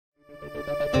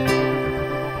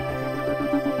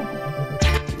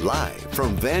Live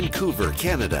from Vancouver,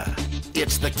 Canada,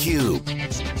 it's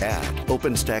theCUBE at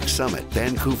OpenStack Summit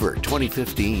Vancouver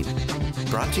 2015.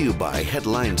 Brought to you by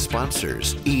headline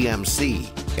sponsors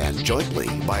EMC and jointly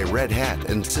by Red Hat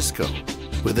and Cisco,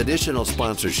 with additional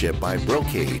sponsorship by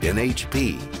Brocade and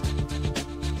HP.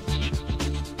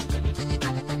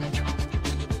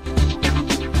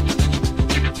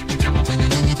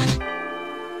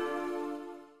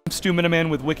 Stu Miniman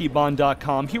with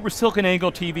Wikibon.com. Here with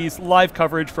SiliconANGLE TV's live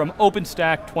coverage from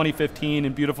OpenStack 2015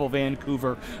 in beautiful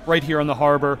Vancouver, right here on the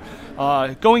harbor.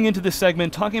 Going into this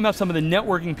segment, talking about some of the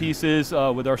networking pieces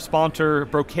with our sponsor,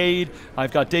 Brocade.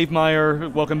 I've got Dave Meyer.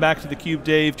 Welcome back to theCUBE,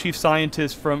 Dave, Chief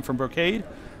Scientist from Brocade.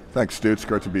 Thanks, Stu. It's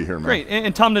great to be here, man. Great.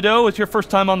 And Tom Nadeau, it's your first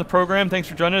time on the program. Thanks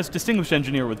for joining us. Distinguished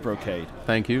Engineer with Brocade.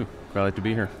 Thank you. Glad to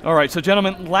be here. All right, so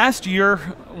gentlemen, last year,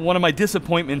 one of my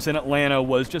disappointments in Atlanta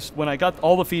was just when I got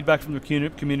all the feedback from the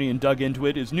community and dug into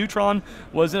it, is Neutron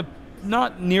was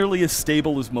not nearly as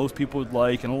stable as most people would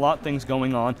like, and a lot of things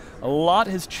going on. A lot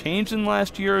has changed in the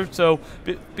last year, so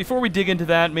before we dig into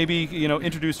that, maybe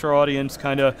introduce to our audience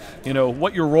kind of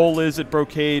what your role is at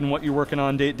Brocade and what you're working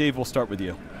on. Dave, we'll start with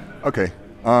you. Okay,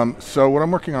 so what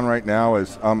I'm working on right now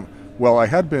is, well, I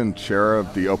had been chair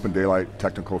of the OpenDaylight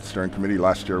Technical Steering Committee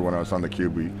last year when I was on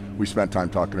theCUBE. We spent time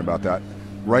talking about that.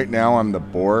 Right now I'm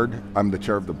the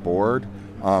chair of the board.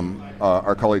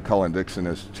 Our colleague Colin Dixon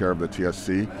is chair of the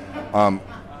TSC.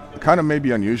 Kind of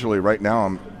maybe unusually right now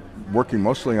I'm working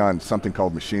mostly on something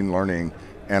called machine learning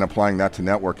and applying that to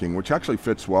networking, which actually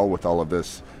fits well with all of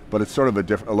this, but it's sort of a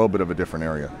little bit of a different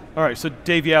area. All right, so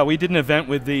Dave, yeah, we did an event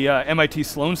with the MIT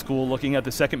Sloan School looking at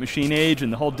the second machine age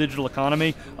and the whole digital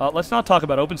economy. Let's not talk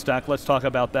about OpenStack, let's talk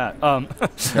about that. All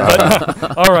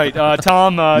right,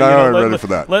 Tom. Ready for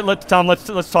that. Tom,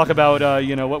 let's talk about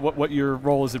what your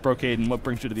role is at Brocade and what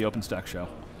brings you to the OpenStack show.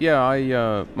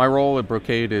 Yeah, my role at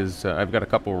Brocade is, I've got a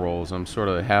couple of roles. I'm sort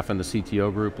of half in the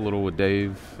CTO group, a little with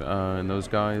Dave and those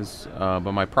guys,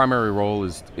 but my primary role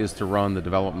is to run the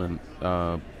development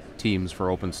teams for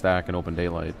OpenStack and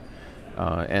OpenDaylight,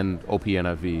 and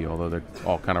OPNFV, although they're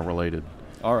all kind of related.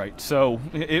 All right, so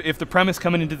if the premise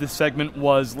coming into this segment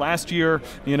was last year,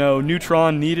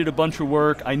 Neutron needed a bunch of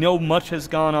work. I know much has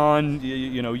gone on.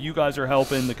 You guys are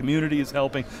helping. The community is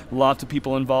helping. Lots of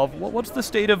people involved. What's the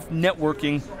state of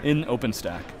networking in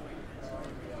OpenStack?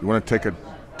 You want to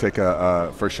take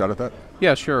a first shot at that?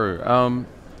 Yeah, sure.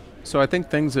 So I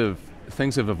think things have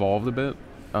evolved a bit.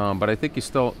 But I think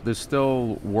there's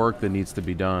still work that needs to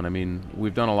be done. I mean,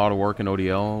 we've done a lot of work in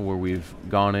ODL where we've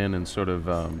gone in and sort of,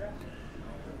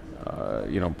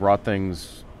 brought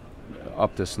things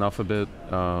up to snuff a bit.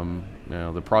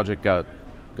 The project got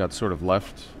sort of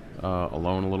left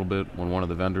alone a little bit when one of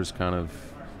the vendors kind of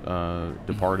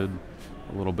departed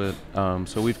a little bit.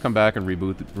 So we've come back and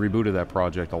rebooted that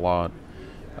project a lot.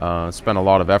 Spent a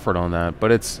lot of effort on that, but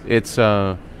it's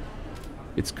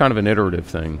kind of an iterative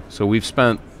thing. So we've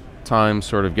spent time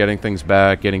sort of getting things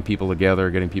back, getting people together,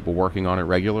 getting people working on it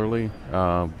regularly.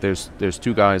 There's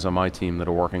two guys on my team that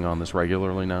are working on this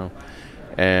regularly now.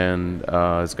 And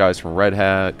it's guys from Red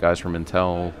Hat, guys from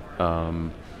Intel,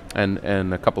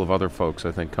 and a couple of other folks,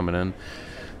 I think, coming in.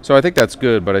 So I think that's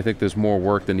good, but I think there's more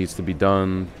work that needs to be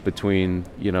done between,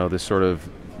 this sort of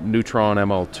Neutron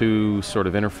ML2 sort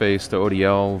of interface to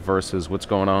ODL versus what's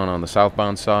going on the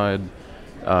southbound side.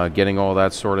 Getting all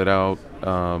that sorted out,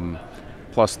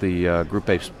 plus the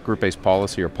group-based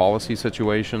policy or policy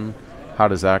situation. How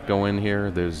does that go in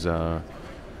here? There's, so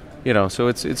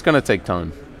it's going to take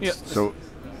time. Yeah. So,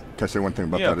 can I say one thing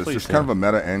about that? Please, there's kind of a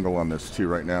meta angle on this too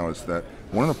right now, is that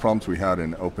one of the problems we had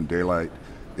in OpenDaylight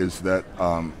is that,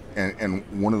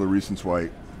 and one of the reasons why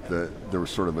there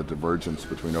was sort of a divergence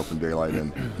between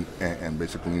OpenDaylight and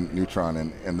basically Neutron,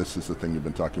 and this is the thing you've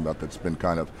been talking about that's been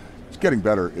kind of, it's getting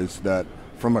better, is that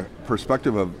from a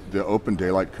perspective of the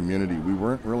OpenDaylight community, we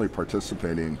weren't really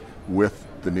participating with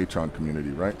the Neutron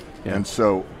community, right? Yeah. And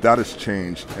so that has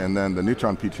changed, and then the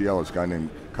Neutron PTL is a guy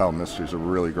named Kyle Mister's, a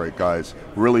really great guy, has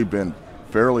really been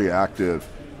fairly active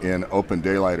in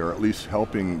OpenDaylight, or at least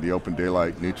helping the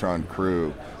OpenDaylight Neutron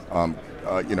crew,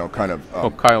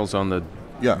 Kyle's on the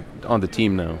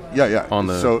team now. Yeah. On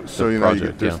the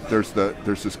project,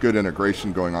 there's this good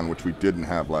integration going on, which we didn't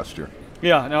have last year.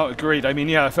 Yeah, no, great. I mean,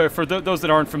 yeah, for those that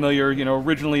aren't familiar,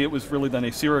 originally it was really the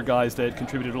Nicira guys that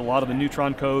contributed a lot of the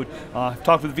Neutron code. I've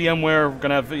talked with VMware. We're going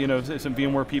to have, some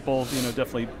VMware people,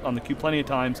 definitely on the CUBE plenty of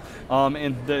times.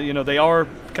 And they are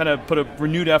kind of put a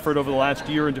renewed effort over the last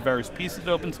year into various pieces of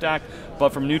OpenStack. But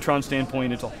from a Neutron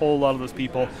standpoint, it's a whole lot of those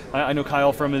people. I know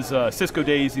Kyle from his Cisco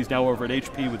days. He's now over at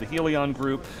HP with the Helion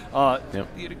group. Yep.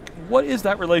 What is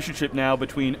that relationship now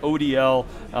between ODL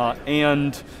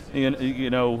and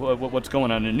what's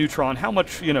going on in Neutron? How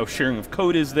much sharing of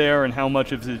code is there, and how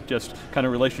much of it just kind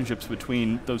of relationships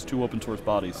between those two open source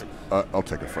bodies? I'll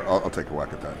take a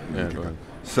whack at that. Yeah, go ahead.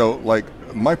 So,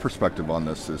 my perspective on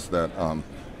this is that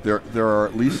there are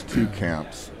at least two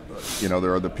camps.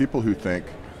 There are the people who think,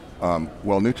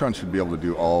 Neutron should be able to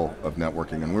do all of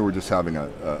networking, and we were just having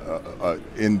a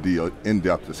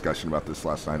in-depth discussion about this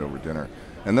last night over dinner.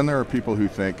 And then there are people who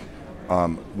think,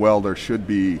 there should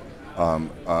be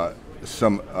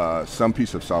some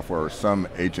piece of software or some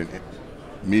agent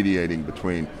mediating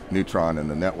between Neutron and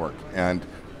the network. And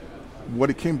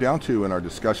what it came down to in our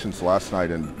discussions last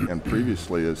night and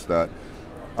previously is that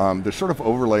there's sort of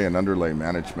overlay and underlay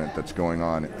management that's going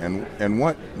on, and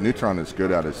what Neutron is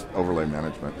good at is overlay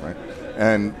management, right?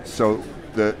 And so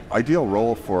the ideal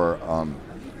role for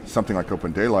something like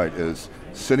OpenDaylight is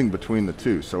sitting between the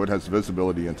two, so it has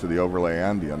visibility into the overlay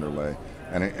and the underlay,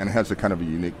 and it has a kind of a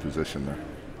unique position there.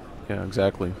 Yeah,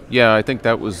 exactly. Yeah, I think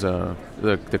that was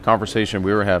the conversation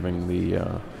we were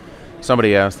having.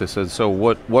 Somebody asked, they said, so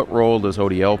what role does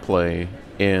ODL play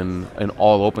in an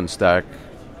all OpenStack,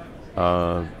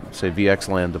 say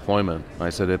VXLAN deployment? I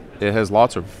said it has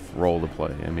lots of role to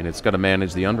play. I mean, it's got to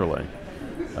manage the underlay.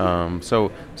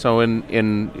 So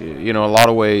in a lot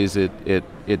of ways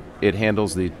it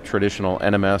handles the traditional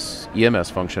NMS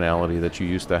EMS functionality that you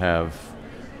used to have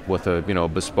with a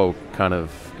bespoke kind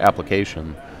of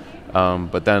application.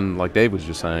 But then, like Dave was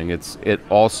just saying, it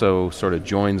also sort of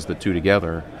joins the two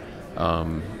together,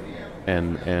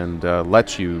 and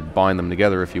lets you bind them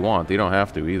together if you want. You don't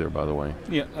have to either, by the way.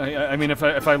 Yeah, I mean, if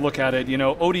I look at it,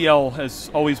 ODL has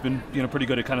always been pretty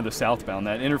good at kind of the southbound,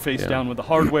 that interface down with the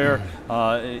hardware.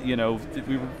 We were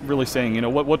really saying,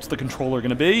 what's the controller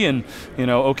going to be, and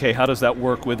okay, how does that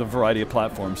work with a variety of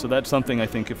platforms? So that's something I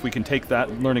think if we can take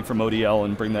that learning from ODL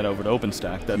and bring that over to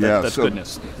OpenStack, that's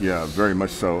goodness. Yeah, very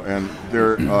much so. And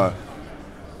there,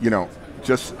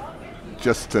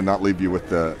 just to not leave you with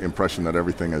the impression that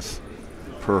everything is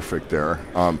perfect there.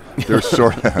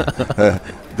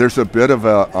 There's a bit of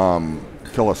a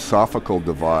philosophical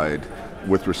divide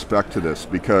with respect to this,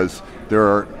 because there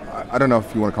are, I don't know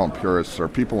if you want to call them purists, or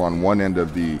people on one end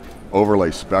of the overlay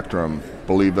spectrum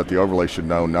believe that the overlay should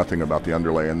know nothing about the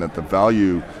underlay, and that the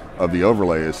value of the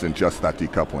overlay is in just that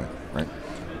decoupling, right?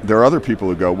 There are other people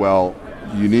who go, well,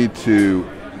 you need to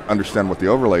understand what the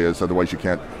overlay is, otherwise you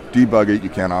can't debug it, you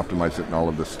can't optimize it, and all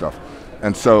of this stuff.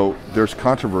 And so there's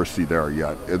controversy there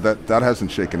yet. That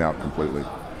hasn't shaken out completely.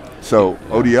 So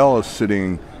ODL is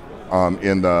sitting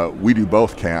in the we do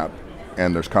both camp,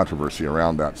 and there's controversy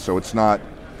around that. So it's not,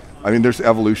 there's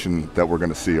evolution that we're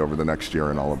going to see over the next year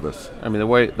in all of this. I mean,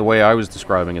 the way I was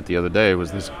describing it the other day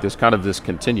was this kind of this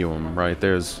continuum, right?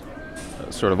 There's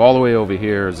sort of all the way over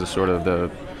here is the sort of the,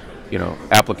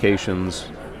 applications.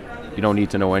 You don't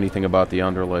need to know anything about the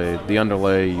underlay. The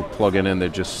underlay, you plug it in, they're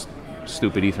just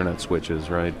stupid Ethernet switches,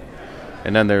 right?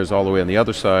 And then there's all the way on the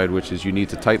other side, which is you need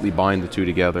to tightly bind the two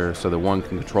together so that one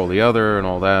can control the other and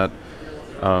all that.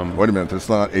 Wait a minute, that's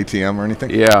not ATM or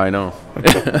anything? Yeah, I know.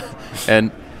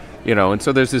 And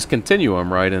so there's this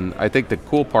continuum, right? And I think the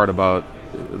cool part about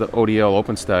the ODL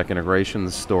OpenStack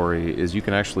integrations story is you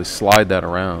can actually slide that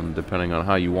around depending on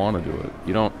how you want to do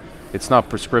it. It's not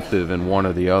prescriptive in one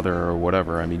or the other or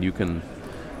whatever. I mean, you can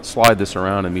slide this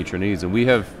around and meet your needs. And we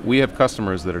have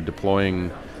customers that are deploying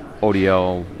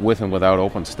ODL with and without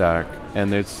OpenStack,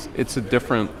 and it's a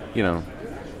different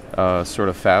sort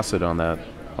of facet on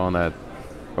that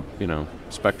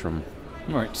spectrum.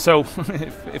 All right, so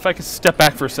if I could step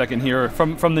back for a second here,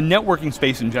 from the networking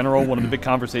space in general, one of the big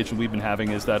conversations we've been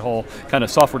having is that whole kind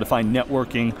of software-defined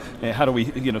networking. How do we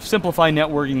simplify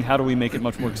networking? How do we make it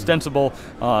much more extensible?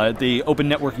 The Open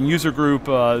Networking User Group,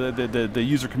 the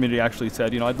user community actually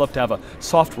said, I'd love to have a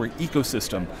software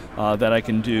ecosystem that I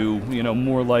can do,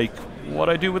 more like what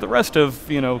I do with the rest of,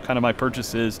 kind of my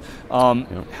purchases.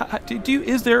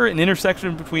 Is there an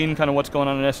intersection between kind of what's going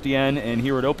on in SDN and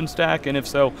here at OpenStack? And if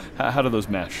so, how do those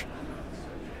mesh?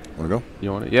 Want to go?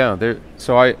 You want to? Yeah.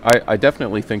 So I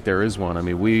definitely think there is one. I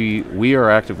mean, we are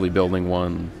actively building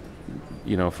one,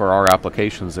 for our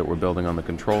applications that we're building on the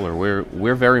controller.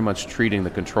 We're very much treating the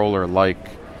controller like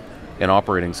an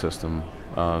operating system.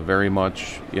 Very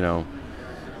much,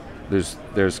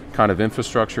 there's kind of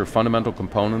infrastructure, fundamental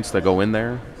components that go in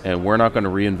there, and we're not going to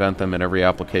reinvent them in every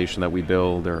application that we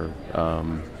build, or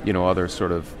other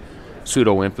sort of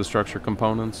pseudo infrastructure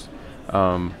components.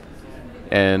 And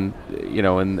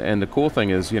the cool thing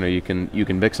is, you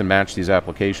can mix and match these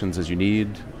applications as you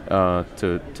need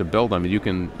to build them. You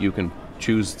can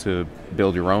choose to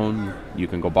build your own. You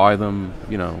can go buy them.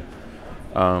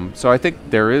 So I think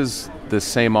there is this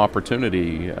same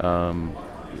opportunity,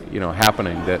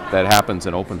 happening that happens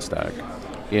in OpenStack,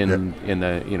 in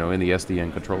the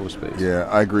SDN controller space. Yeah,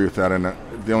 I agree with that. And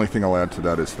the only thing I'll add to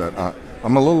that is that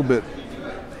I'm a little bit,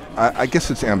 I guess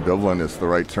it's ambivalent is the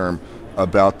right term,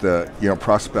 about the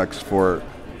prospects for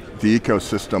the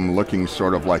ecosystem looking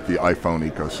sort of like the iPhone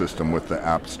ecosystem with the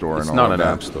App Store it's and all of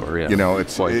that. It's not an App Store, yeah.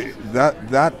 It's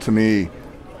that to me,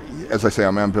 as I say,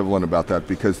 I'm ambivalent about that,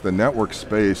 because the network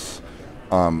space,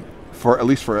 at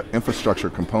least for infrastructure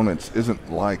components,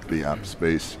 isn't like the app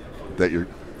space that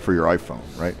for your iPhone,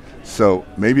 right? So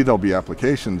maybe there'll be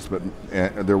applications,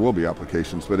 there will be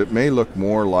applications, but it may look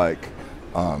more like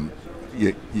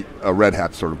a Red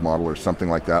Hat sort of model or something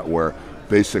like that, where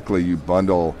basically you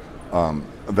bundle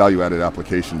value-added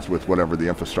applications with whatever the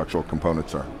infrastructural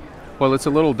components are. Well, it's a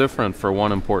little different for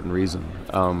one important reason.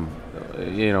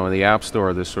 In the App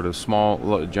Store, there's sort of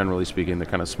small, generally speaking, they're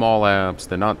kind of small apps.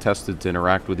 They're not tested to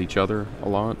interact with each other a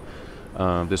lot.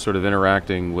 They're sort of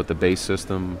interacting with the base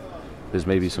system. There's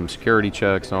maybe some security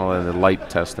checks and all that, and the light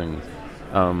testing.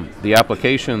 The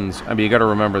applications, you got to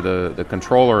remember the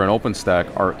controller and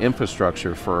OpenStack are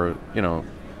infrastructure for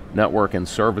network and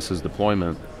services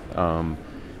deployment,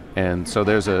 and so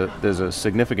there's a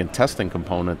significant testing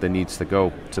component that needs to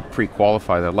go to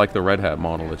pre-qualify that, like the Red Hat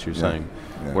model that you're saying,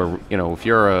 where if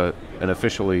you're an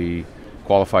officially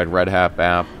qualified Red Hat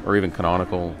app or even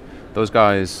Canonical, those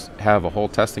guys have a whole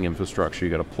testing infrastructure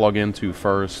you got to plug into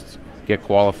first, get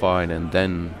qualified, and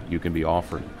then you can be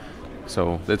offered.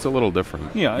 So it's a little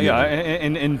different. Yeah.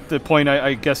 And the point,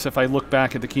 I guess, if I look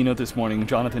back at the keynote this morning,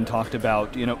 Jonathan talked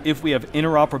about, if we have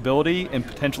interoperability and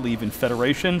potentially even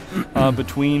federation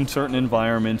between certain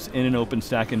environments in an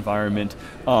OpenStack environment,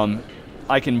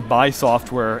 I can buy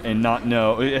software and not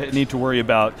need to worry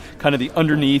about kind of the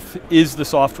underneath, is the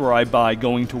software I buy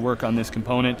going to work on this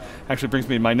component? Actually brings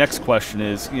me to my next question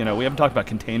is, we haven't talked about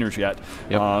containers yet.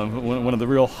 Yep. One of the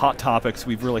real hot topics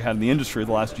we've really had in the industry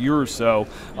the last year or so,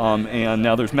 and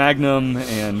now there's Magnum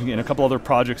and a couple other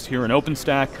projects here in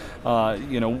OpenStack.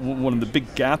 One of the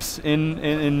big gaps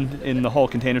in the whole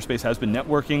container space has been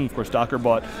networking. Of course, Docker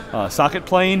bought Socket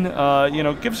Plane.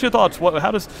 Give us your thoughts.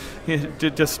 How does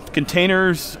just containers,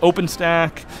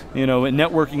 OpenStack, and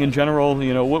networking in general,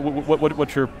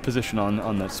 what's your position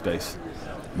on that space?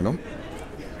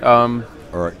 All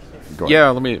right. Go ahead. Yeah,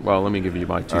 let me give you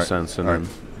my 2 cents, and then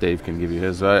Dave can give you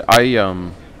his.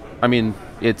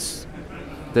 It's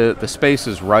the space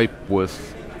is ripe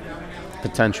with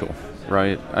potential,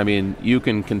 right? You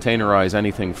can containerize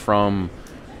anything from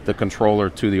the controller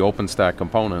to the OpenStack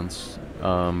components,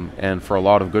 and for a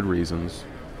lot of good reasons.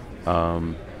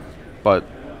 But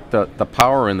the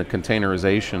power in the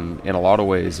containerization, in a lot of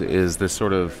ways, is this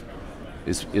sort of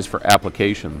is for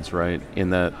applications, right?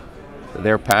 In that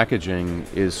their packaging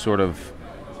is sort of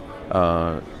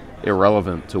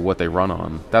irrelevant to what they run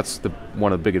on. That's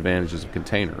one of the big advantages of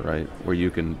container, right? Where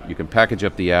you can package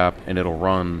up the app and it'll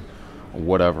run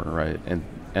whatever, right?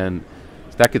 And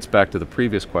that gets back to the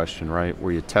previous question, right?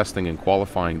 Where you're testing and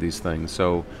qualifying these things.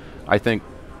 So I think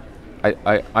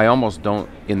I almost don't,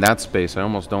 in that space, I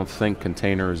almost don't think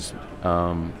containers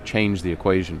change the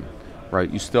equation, right?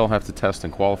 You still have to test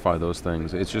and qualify those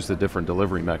things. It's just a different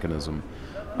delivery mechanism,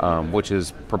 which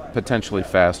is potentially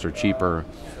faster, cheaper,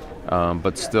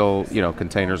 but still,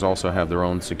 containers also have their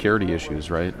own security issues,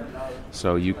 right?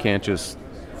 So you can't just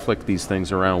flick these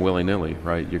things around willy-nilly,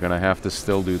 right? You're going to have to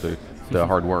still do the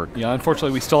hard work. Yeah,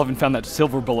 unfortunately, we still haven't found that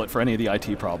silver bullet for any of the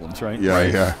IT problems, right? Yeah,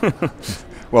 right. Yeah.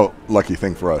 Well, lucky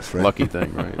thing for us, right? Lucky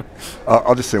thing, right?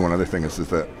 I'll just say one other thing is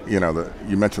that,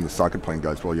 you mentioned the Socket Plane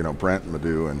guys. Well, Brent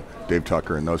Nadeau and Dave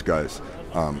Tucker and those guys,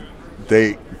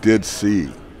 they did see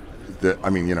the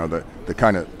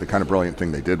kind of brilliant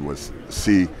thing they did was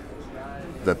see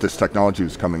that this technology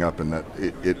was coming up and that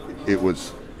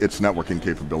its networking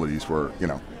capabilities were,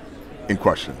 in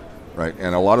question, right?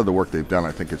 And a lot of the work they've done,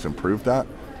 I think, has improved that.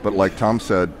 But like Tom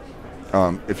said,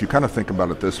 if you kind of think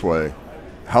about it this way,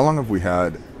 how long have we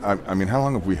had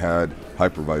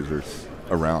hypervisors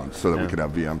around so that we could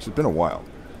have VMs? It's been a while.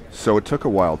 So it took a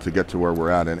while to get to where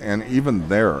we're at, and even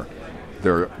there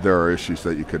are issues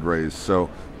that you could raise. So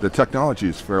the technology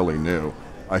is fairly new.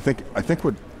 I think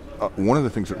what one of the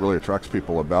things that really attracts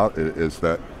people about it is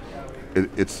that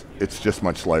it's just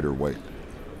much lighter weight,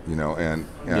 you know, and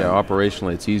yeah,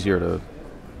 operationally it's easier to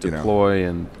deploy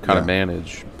and kind of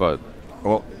manage, but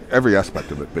well, every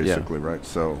aspect of it basically, right?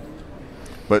 So,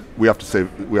 but we have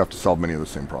to solve many of the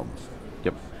same problems.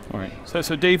 Yep. All right.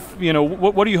 So Dave, you know,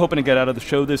 what are you hoping to get out of the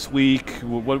show this week?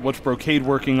 What's Brocade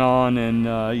working on,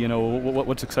 and you know,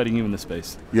 what's exciting you in this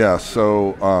space? Yeah.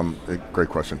 So, great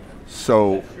question.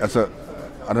 So,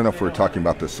 I don't know if we're talking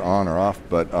about this on or off,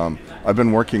 but I've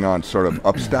been working on sort of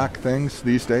upstack things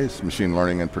these days, machine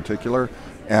learning in particular,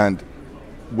 and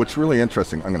what's really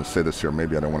interesting, I'm going to say this here,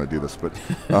 maybe I don't want to do this, but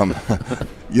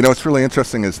you know, what's really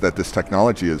interesting is that this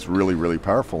technology is really, really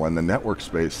powerful, and the network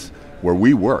space where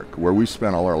we work, where we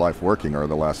spent all our life working, or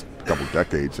the last couple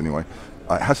decades anyway,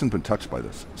 hasn't been touched by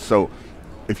this. So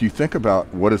if you think about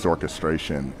what is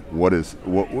orchestration,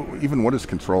 even what is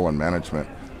control and management,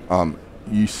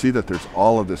 you see that there's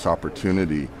all of this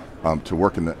opportunity to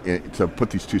work to put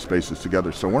these two spaces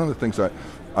together. So one of the things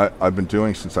I've been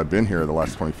doing since I've been here the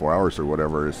last 24 hours or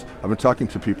whatever is I've been talking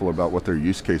to people about what their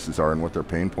use cases are and what their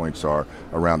pain points are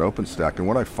around OpenStack. And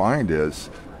what I find is,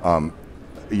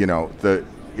 you know,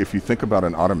 if you think about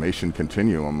an automation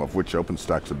continuum, of which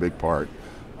OpenStack's a big part,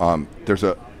 there's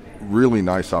a really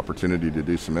nice opportunity to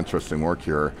do some interesting work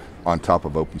here on top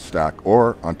of OpenStack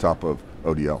or on top of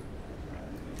ODL.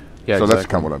 Yeah, so exactly.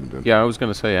 That's kind of what I've been doing. Yeah, I was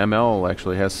going to say ML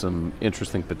actually has some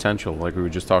interesting potential, like we were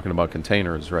just talking about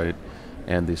containers, right?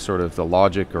 And the sort of the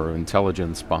logic or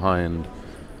intelligence behind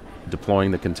deploying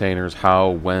the containers,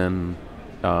 how, when,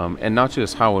 and not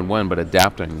just how and when, but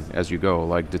adapting as you go,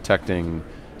 like detecting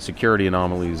security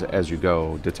anomalies as you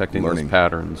go, detecting those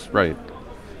patterns, right?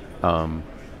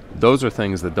 Those are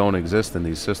things that don't exist in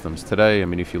these systems today. I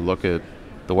mean, if you look at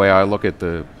the way I look at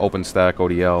the OpenStack,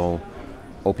 ODL,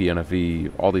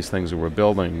 OPNFV, all these things that we're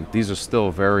building, these are still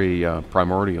very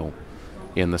primordial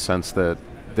in the sense that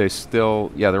they still,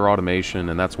 they're automation,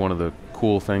 and that's one of the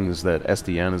cool things that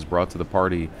SDN has brought to the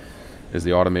party is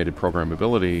the automated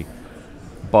programmability,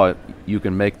 but you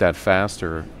can make that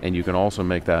faster, and you can also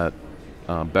make that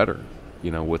better, you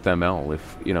know, with ML.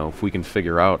 If we can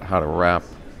figure out how to wrap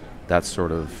that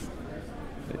sort of,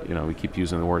 you know, we keep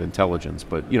using the word intelligence,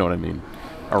 but you know what I mean,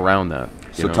 around that.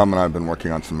 So Tom and I have been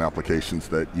working on some applications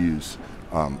that use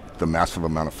the massive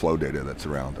amount of flow data that's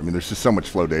around. I mean, there's just so much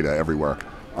flow data everywhere,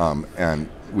 and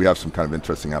we have some kind of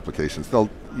interesting applications.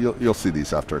 You'll see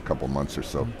these after a couple months or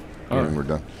so. When we're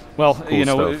done. Well, cool you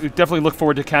know, stuff. Definitely look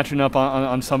forward to catching up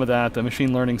on some of that, the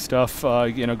machine learning stuff.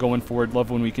 You know, going forward, love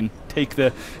when we can take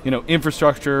the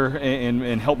infrastructure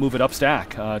and help move it up stack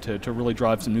to really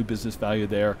drive some new business value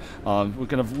there. We're going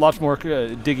to have lots more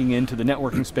digging into the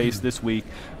networking space this week.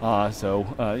 So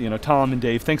Tom and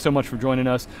Dave, thanks so much for joining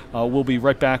us. We'll be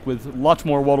right back with lots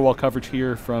more wall-to-wall coverage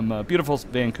here from beautiful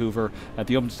Vancouver at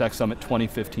the OpenStack Summit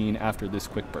 2015 after this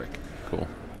quick break. Cool.